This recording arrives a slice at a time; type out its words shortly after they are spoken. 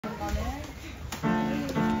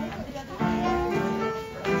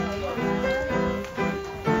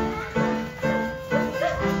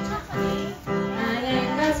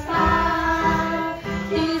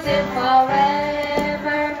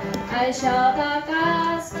shall the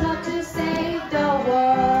gospel to save the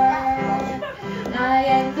world. I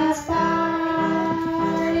am God's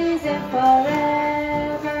partisan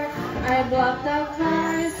forever. I block the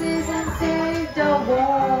curses and save the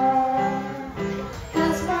world.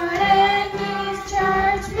 God's word and His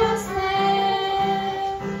church will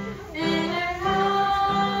stand, and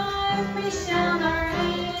our life mission are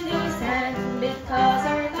in His hand, because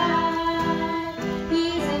our God,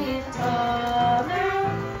 He's eternal.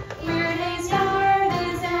 We're His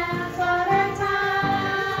partisans for our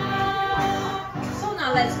time. So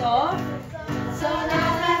now let's go. So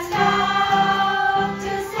now let's go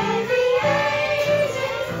to save the ages,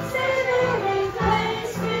 save every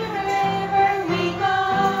place wherever we go.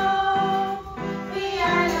 We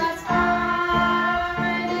are God's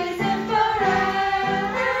partisan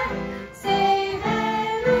forever, save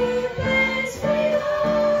every place we go.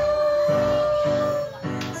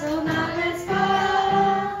 So now let's go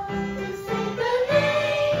to save the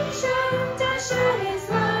nation, to shine His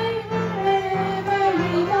light wherever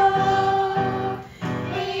we go.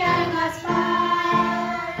 We are God's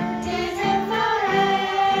partisan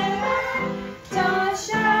forever, to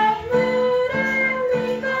shine wherever we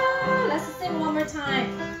go. Let's sing one more time.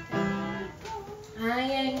 I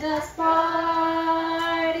am God's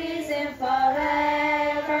partisan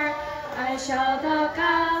forever. I shout the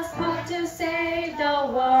gospel to save the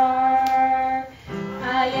world.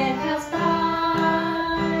 I am God's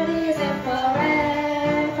partisan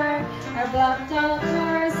forever. I block the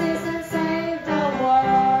curses and save the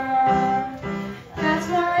world. God's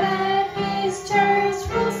word and His church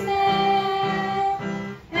will stand,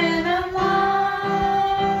 and our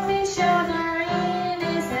life mission are in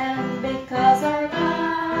His hand, because our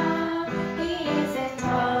God, He is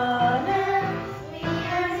eternal. We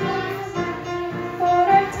are His for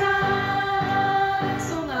our time.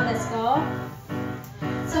 So now let's go.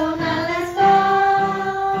 So now let's go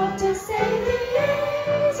to save the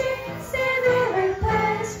ages, save every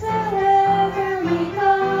place wherever we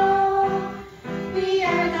go. We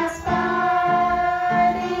are God's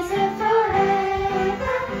partisan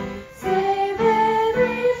forever, save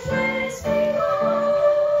every place we go.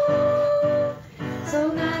 So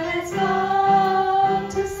now let's go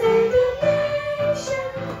to save the nation,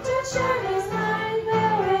 to shine His light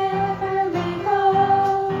wherever we go.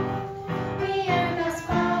 We are God's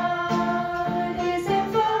partisan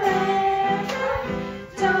forever,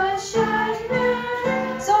 to shine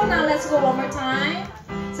wherever. So now let's go one more time.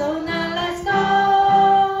 So now let's go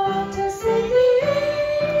to save the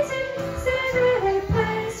easy, save every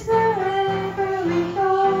place wherever we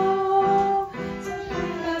go. So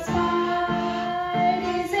God's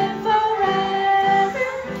partisan forever,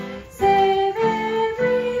 save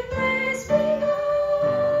every place we go.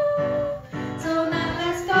 So now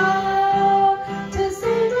let's go to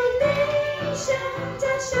save the nation, to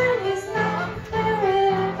shine His light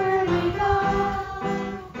wherever we go.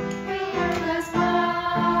 We are God's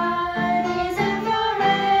partisan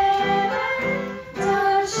forever, to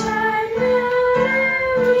shine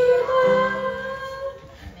wherever we go.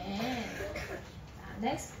 Amen.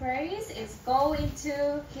 Next praise is go into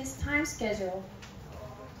His time schedule.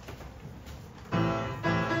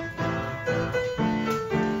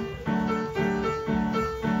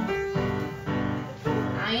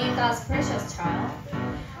 I am God's precious child.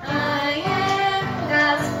 I am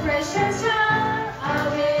God's precious child.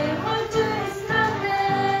 All we want to is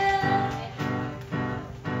nothing.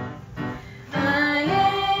 I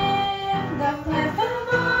am the platform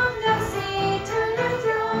on God's eternal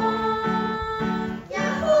throne.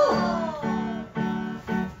 Yahoo!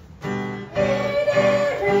 With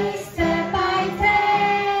every step I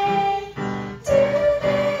take,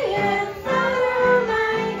 today and further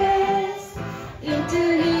my days, into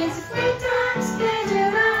His great time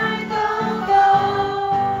schedule I go.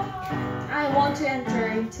 I want to enter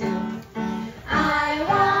into. I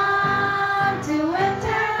want to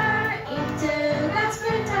enter into God's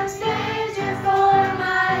great time schedule for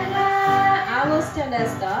my life. I will stand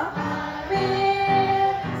as the. I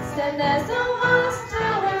will stand as the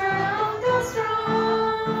watchtower on the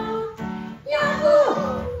throne. Yahoo!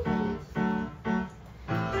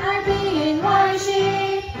 I'll be in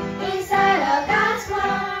worship inside of God's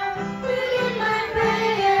word, bringing my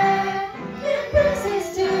prayer and praises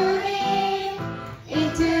to Him.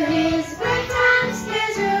 Into His great time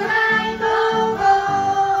schedule I go.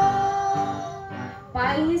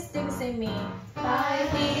 By His things in me, by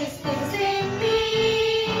His things in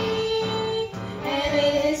me, and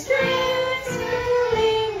with His strength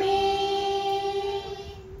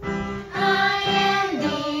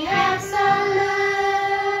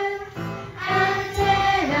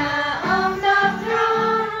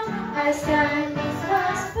Christ and His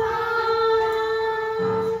was born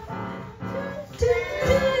to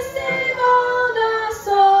save all the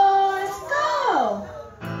souls. Go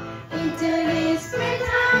into His great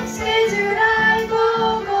arms, should I go,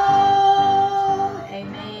 go.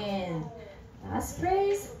 Amen. Last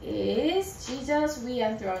praise is Jesus, we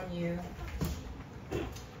enthrone you.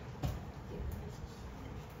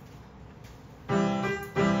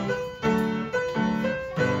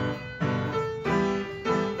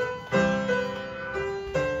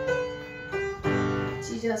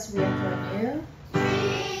 Jesus, we enthrone you.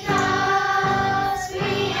 Jesus, we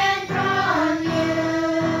enthrone you.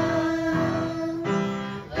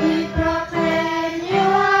 We proclaim you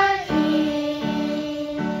are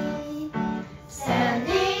King.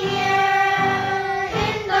 Standing here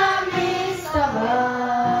in the midst of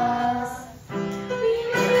us, We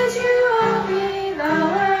lift you up with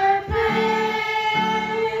our praise.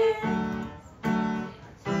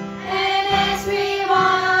 and as we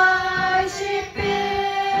worship you,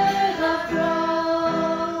 the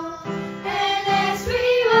throne. And as we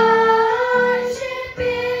worship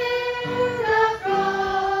you, the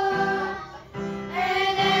throne.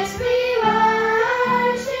 And as we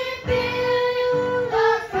worship you, the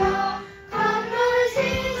throne. Come, Lord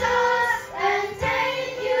Jesus, and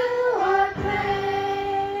take your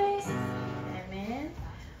place. Amen.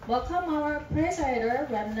 Welcome our presider,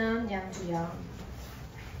 Remnant Yang.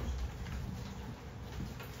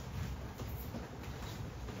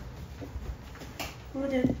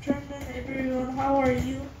 Good afternoon, everyone. How are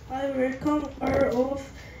you? I welcome all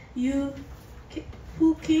of you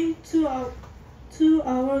who came to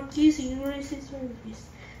our Kids English service.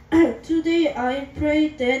 Today, I pray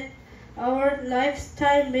that our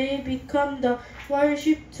lifestyle may become the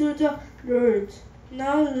worship to the Lord.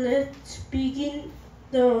 Now, let's begin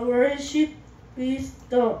the worship with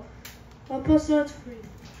the Apostle Creed.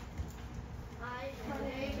 I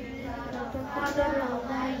pray in God the Father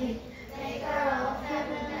Almighty, maker of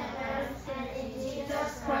heaven and earth, and in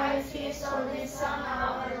Jesus Christ, His only Son,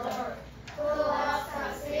 our Lord, who was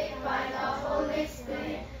conceived by the Holy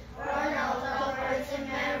Spirit, born of the Virgin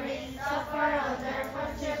Mary, suffered under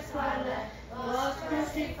Pontius Pilate, was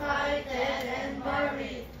crucified, dead, and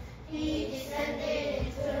buried. He descended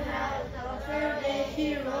into hell. The third day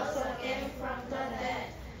He rose again from the dead.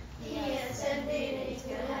 He ascended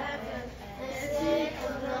into heaven and sat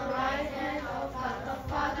on the right hand of God the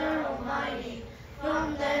Father Almighty.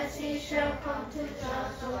 From thence He shall come to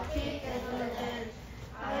judge the quick and the dead.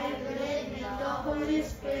 I believe in the Holy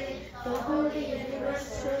Spirit, the holy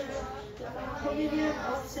universal church, the communion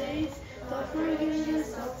of saints, the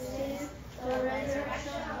forgiveness of sins, the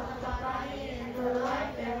resurrection of the body, and the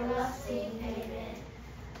life everlasting. Amen.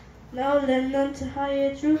 Now, Remnant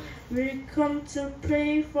Hayeju will come to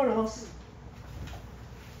pray for us.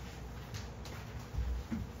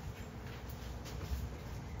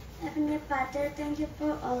 Heavenly Father, thank you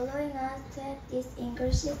for allowing us to have this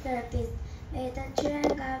English service. May the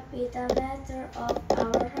children God be the master of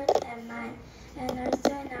our heart and mind, and also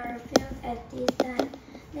in our field at this time.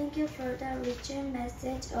 Thank you for the rich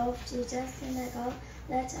message of Jesus Synagogue.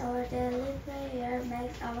 Let our daily prayer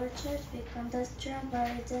make our church become the strong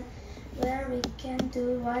religion where we can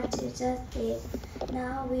do what Jesus did.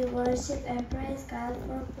 Now we worship and praise God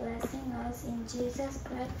for blessing us in Jesus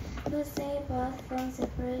Christ, who saved us from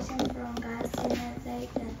separation from God, sin, and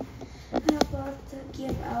Satan. Help us to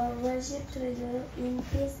give our worship to you in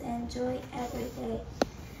peace and joy every day.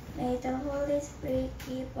 May the Holy Spirit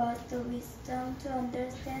give us the wisdom to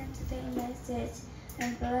understand today's message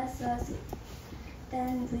and bless us.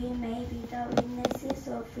 Then we may be the witnesses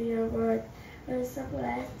of your word. Also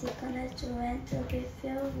bless Deaconess Joanne to be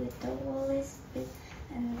filled with the Holy Spirit,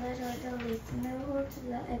 and let all the listeners hold to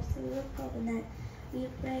the absolute covenant. We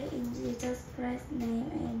pray in Jesus Christ's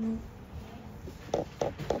name. Amen.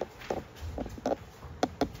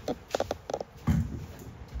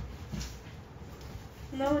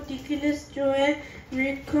 Now, Deaconess Joanne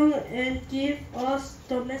will come and give us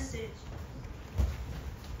the message.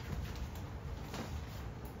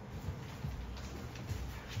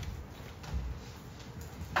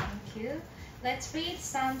 Thank you. Let's read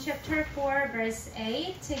Psalm chapter 4, verse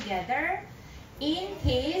 8 together. In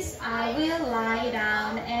peace I will lie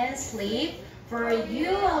down and sleep, for you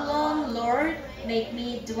alone, Lord, make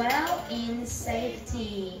me dwell in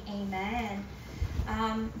safety. Amen.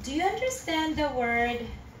 Do you understand the word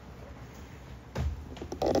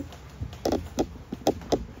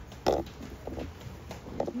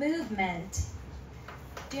movement?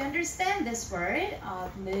 Do you understand this word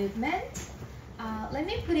of movement? Let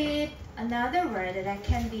me put it another word that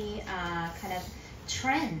can be kind of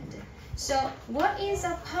trend. So what is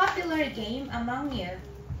a popular game among you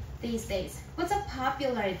these days? What's a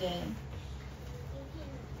popular game?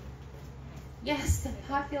 Yes, the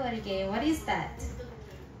popular game. What is that?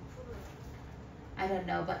 I don't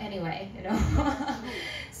know, but anyway, you know.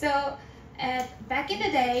 So back in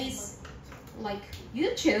the days, like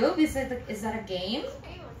YouTube, is that a game?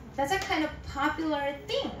 That's a kind of popular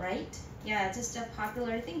thing, right? Yeah, just a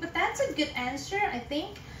popular thing. But that's a good answer, I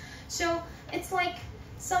think. So it's like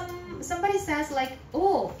somebody says like,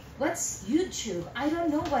 oh, what's YouTube? I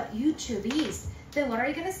don't know what YouTube is. Then what are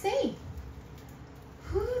you gonna say?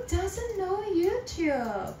 Who doesn't know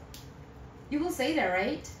YouTube? You will say that,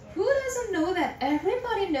 right? Who doesn't know that?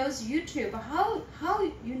 Everybody knows YouTube. How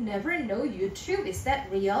you never know YouTube? Is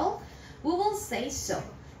that real? We will say so.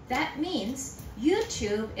 That means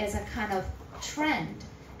YouTube is a kind of trend,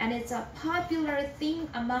 and it's a popular thing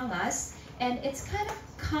among us, and it's kind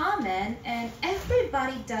of common, and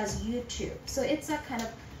everybody does YouTube. So it's a kind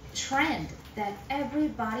of trend that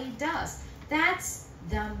everybody does. That's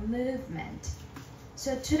the movement.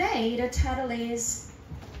 So today the title is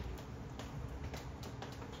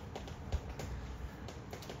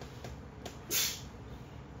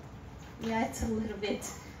it's a little bit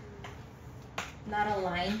not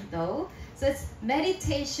aligned though. So it's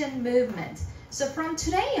meditation movement. So from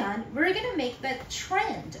today on, we're gonna make the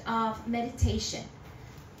trend of meditation.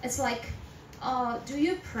 It's like, do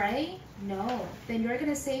you pray? No. Then you're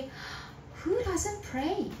gonna say, who doesn't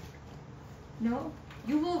pray? No.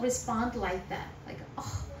 You will respond like that, like,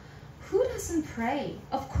 oh, who doesn't pray?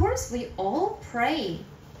 Of course we all pray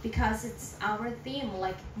because it's our theme,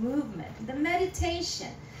 like movement, the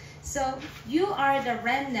meditation. So you are the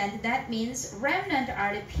remnant. That means remnant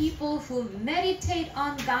are the people who meditate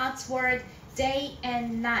on God's word day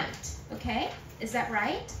and night. Okay, is that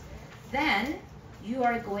right? Then you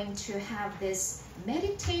are going to have this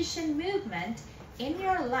meditation movement in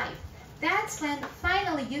your life. That's when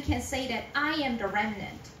finally you can say that I am the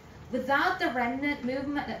remnant. Without the remnant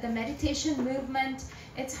movement, the meditation movement,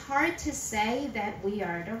 it's hard to say that we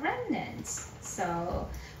are the remnants. So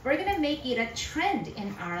we're gonna make it a trend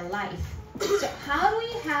in our life. So how do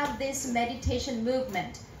we have this meditation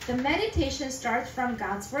movement? The meditation starts from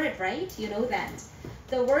God's word, right? You know that.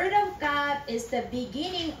 The word of God is the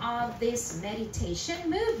beginning of this meditation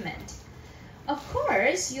movement. Of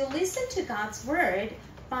course, you listen to God's word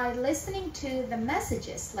by listening to the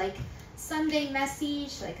messages, like Sunday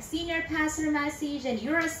message, like senior pastor message, and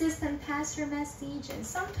your assistant pastor message, and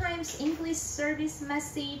sometimes English service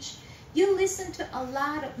message. You listen to a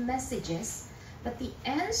lot of messages, but the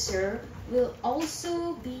answer will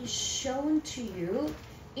also be shown to you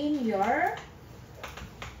in your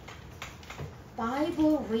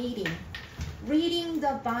Bible reading. Reading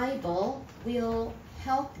the Bible will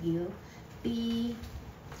help you be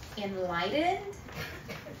enlightened.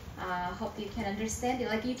 Hope you can understand it.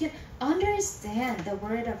 Like you can understand the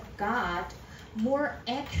Word of God more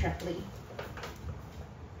accurately.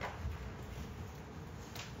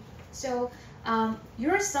 So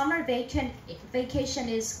your summer vacation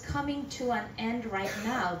is coming to an end right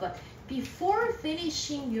now, but before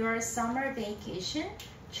finishing your summer vacation,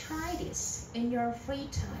 try this in your free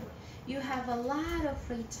time. You have a lot of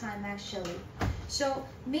free time actually. So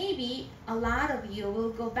maybe a lot of you will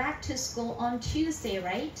go back to school on Tuesday,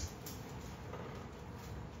 right?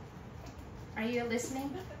 Are you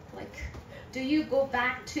listening? Like, do you go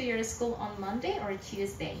back to your school on Monday or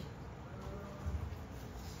Tuesday?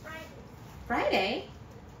 Friday?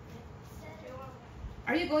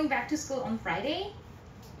 Are you going back to school on Friday?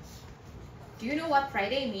 Do you know what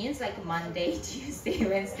Friday means? Like Monday, Tuesday,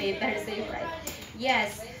 Wednesday, Thursday, Friday.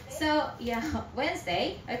 Yes. So yeah,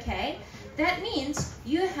 Wednesday. Okay. That means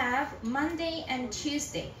you have Monday and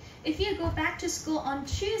Tuesday. If you go back to school on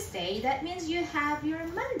Tuesday, that means you have your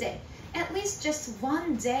Monday. At least just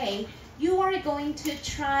one day, you are going to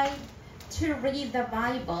try to read the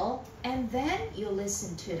Bible, and then you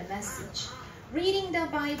listen to the message. Reading the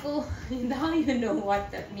Bible, now you know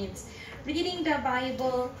what that means. Reading the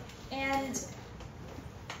Bible and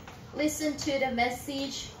listen to the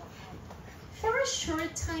message for a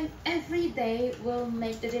short time every day will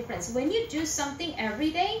make the difference. When you do something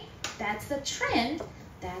every day, that's the trend,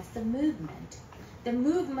 that's the movement. The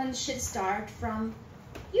movement should start from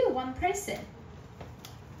you, one person.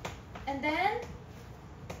 And then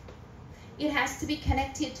it has to be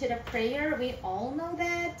connected to the prayer. We all know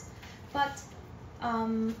that. But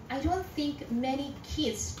I don't think many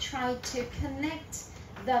kids try to connect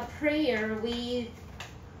the prayer with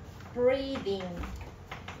breathing.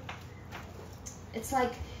 It's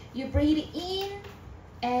like you breathe in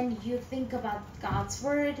and you think about God's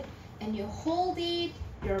word and you hold it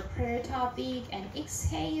your prayer topic and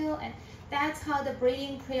exhale, and that's how the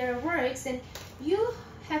breathing prayer works. And you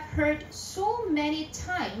have heard so many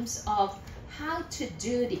times of how to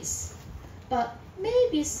do this, but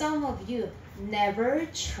maybe some of you never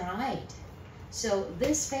tried. So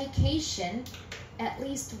this vacation, at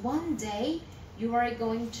least one day, you are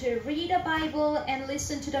going to read a Bible and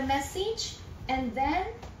listen to the message, and then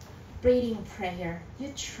breathing prayer.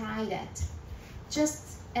 You try that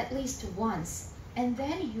just at least once, and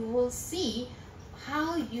then you will see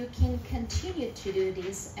how you can continue to do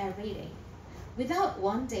this every day. Without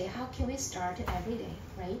one day, how can we start every day,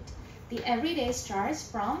 right? The everyday starts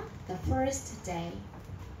from the first day.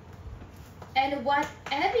 And what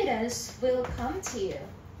evidence will come to you?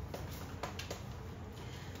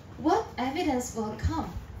 What evidence will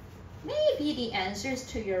come? Maybe the answers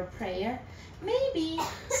to your prayer. Maybe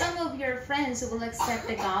some of your friends will accept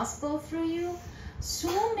the gospel through you.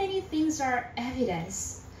 So many things are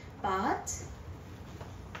evidence. But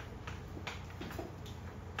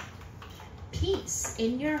peace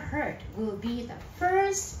in your heart will be the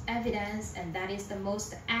first evidence, and that is the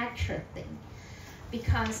most accurate thing.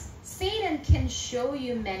 Because Satan can show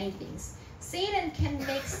you many things. Satan can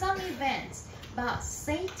make some events, but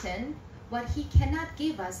Satan, what he cannot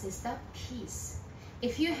give us is the peace.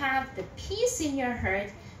 If you have the peace in your heart,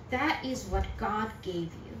 that is what God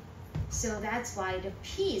gave you. So that's why the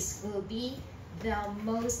peace will be the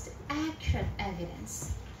most accurate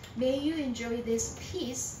evidence. May you enjoy this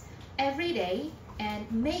peace every day and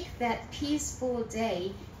make that peaceful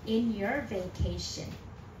day in your vacation.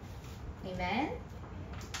 Amen?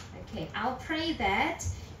 Okay, I'll pray that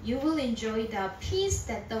you will enjoy the peace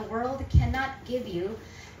that the world cannot give you,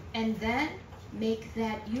 and then make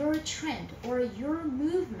that your trend or your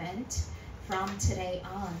movement from today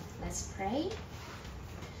on. Let's pray.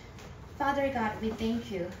 Father God, we thank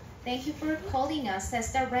you. Thank you for calling us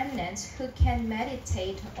as the remnant who can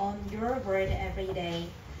meditate on your word every day.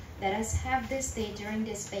 Let us have this day during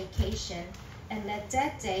this vacation, and let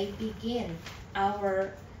that day begin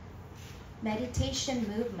our meditation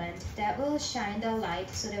movement that will shine the light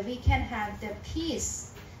so that we can have the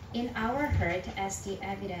peace in our heart as the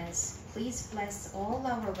evidence. Please bless all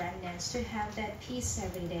our remnants to have that peace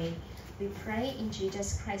every day. We pray in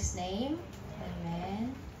Jesus Christ's name.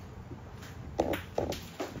 Amen.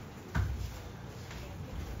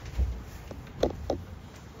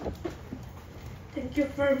 Thank you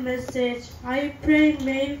for message. I pray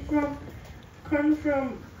may come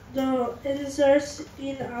from the answers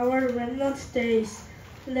in our remnant days.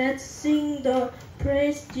 Let's sing the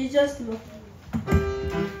praise Jesus love.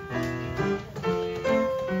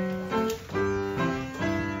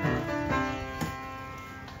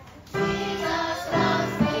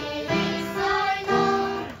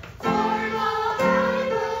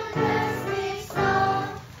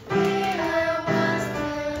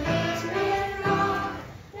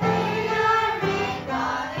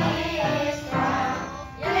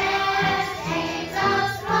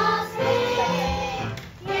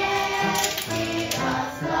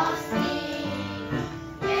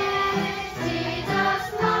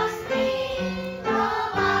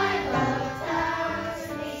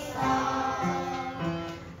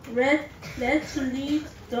 Let's lead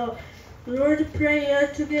the Lord prayer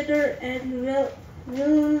together, and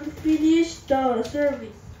we'll finish the service.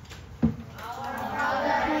 Our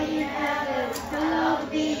Father in heaven, hallowed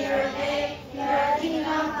be your name. Your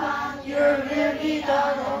kingdom come, your will be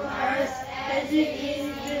done on earth as it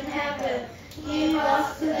is in heaven. Give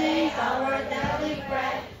us today our daily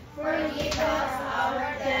bread. Forgive us our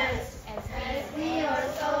debts, as we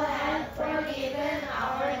also have forgiven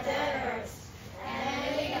our debtors.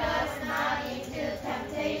 And lead us not into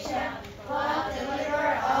temptation, but deliver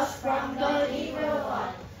us from the evil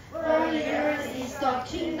one. For yours is the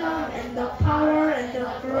kingdom and the power and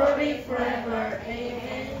the glory forever.